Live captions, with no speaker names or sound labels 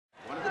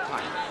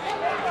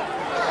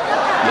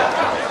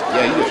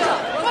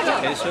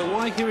UK, so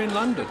why here in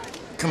London?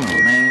 Come on,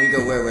 man, we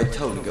go where we're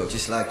told to go,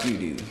 just like you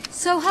do.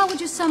 So how would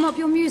you sum up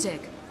your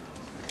music?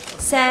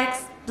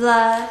 Sex,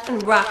 blood,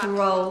 and rock and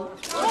roll.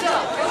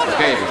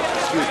 Okay,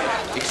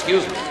 everyone,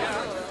 excuse me.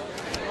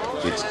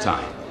 It's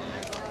time.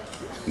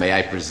 May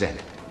I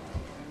present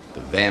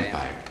the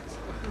vampire,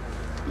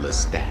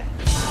 Lestat.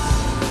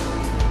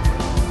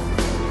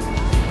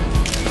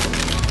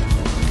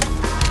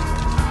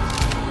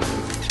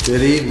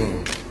 Good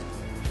evening.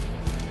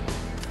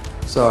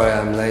 Sorry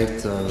I'm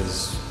late. I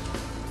was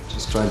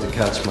just trying to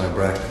catch my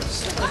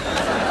breakfast.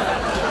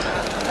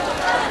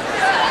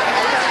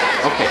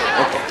 Okay.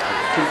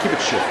 Keep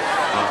it short.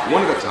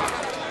 One at a time.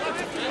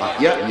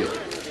 Yeah, you.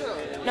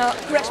 Now,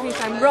 correct me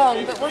if I'm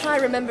wrong, but what I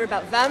remember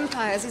about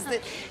vampires is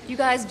that you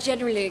guys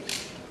generally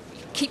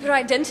keep your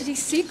identity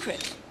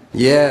secret.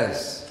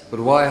 Yes, but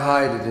why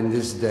hide it in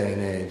this day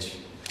and age?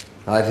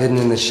 I've hidden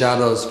in the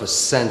shadows for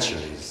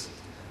centuries.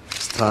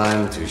 It's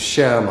time to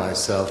share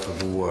myself with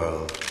the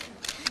world.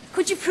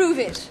 Could you prove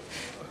it?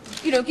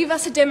 You know, give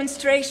us a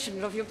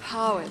demonstration of your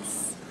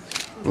powers.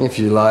 If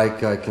you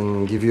like, I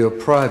can give you a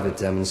private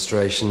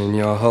demonstration in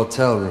your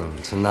hotel room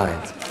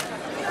tonight.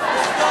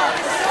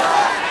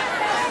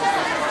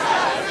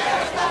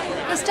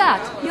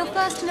 Lestat, your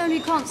first and only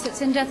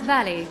concert's in Death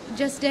Valley,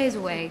 just days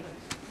away.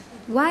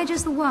 Why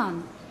just the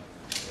one?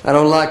 I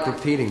don't like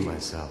repeating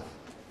myself.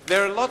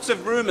 There are lots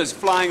of rumors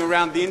flying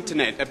around the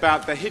internet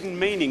about the hidden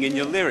meaning in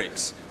your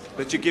lyrics,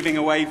 that you're giving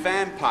away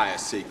vampire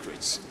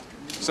secrets.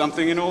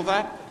 Something in all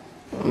that?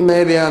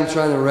 Maybe I'm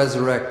trying to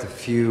resurrect a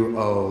few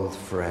old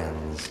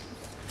friends,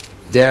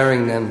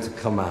 daring them to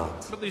come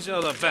out. But these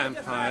other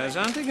vampires,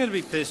 aren't they going to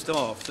be pissed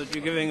off that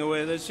you're giving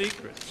away their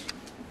secrets?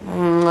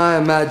 I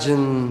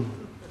imagine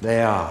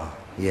they are,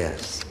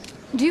 yes.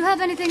 Do you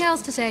have anything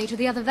else to say to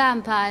the other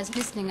vampires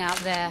listening out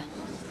there?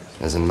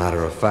 As a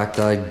matter of fact,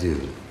 I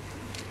do.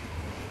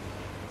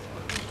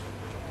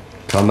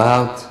 Come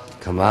out,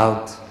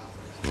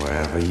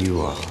 wherever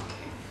you are.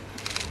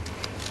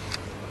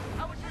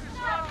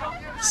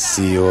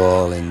 See you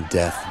all in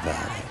Death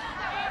Valley.